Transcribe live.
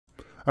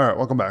All right,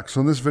 welcome back.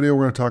 So in this video,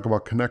 we're going to talk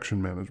about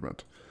connection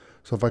management.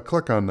 So if I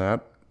click on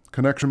that,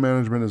 connection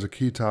management is a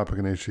key topic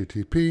in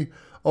HTTP.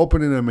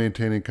 Opening and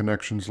maintaining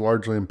connections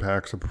largely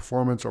impacts the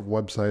performance of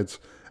websites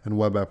and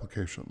web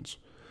applications.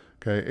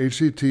 Okay,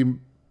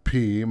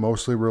 HTTP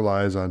mostly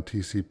relies on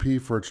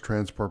TCP for its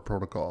transport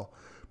protocol,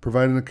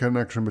 providing a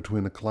connection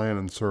between the client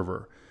and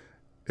server.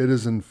 It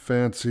is in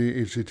fancy,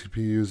 HTTP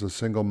used a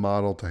single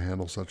model to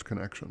handle such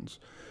connections.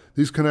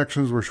 These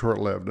connections were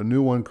short-lived. A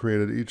new one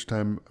created each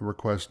time a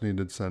request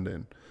needed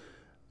sending,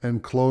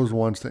 and closed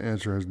once the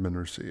answer has been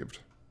received.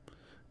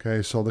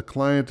 Okay, so the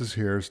client is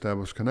here,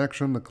 establish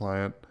connection, the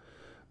client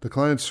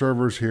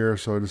server is here,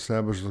 so it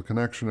establishes a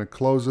connection, it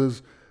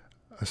closes,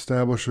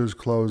 establishes,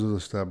 closes,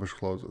 establish,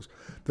 closes.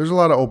 There's a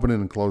lot of opening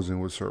and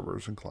closing with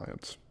servers and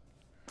clients.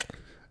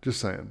 Just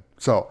saying.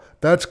 So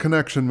that's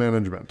connection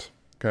management.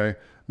 Okay.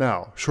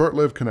 Now,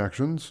 short-lived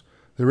connections.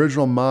 The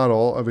original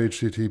model of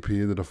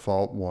HTTP, the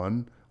default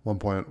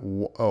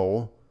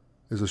 1.0,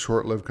 is a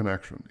short-lived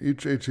connection.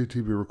 Each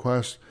HTTP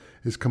request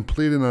is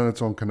completed on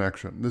its own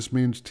connection. This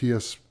means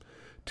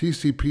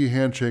TCP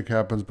handshake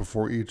happens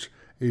before each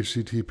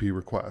HTTP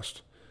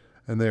request,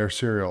 and they are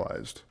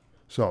serialized.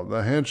 So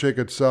the handshake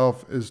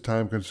itself is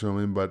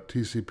time-consuming, but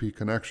TCP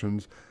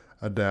connections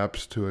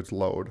adapts to its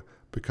load,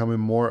 becoming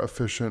more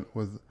efficient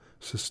with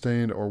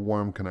sustained or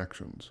warm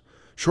connections.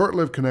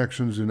 Short-lived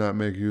connections do not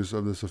make use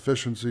of this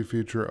efficiency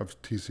feature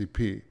of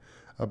TCP,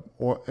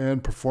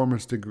 and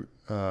performance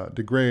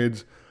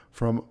degrades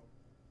from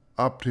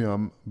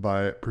optimum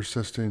by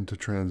persisting to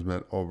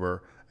transmit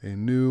over a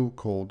new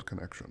cold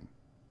connection.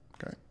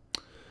 Okay,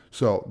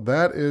 so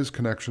that is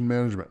connection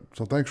management.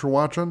 So thanks for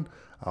watching.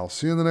 I'll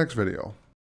see you in the next video.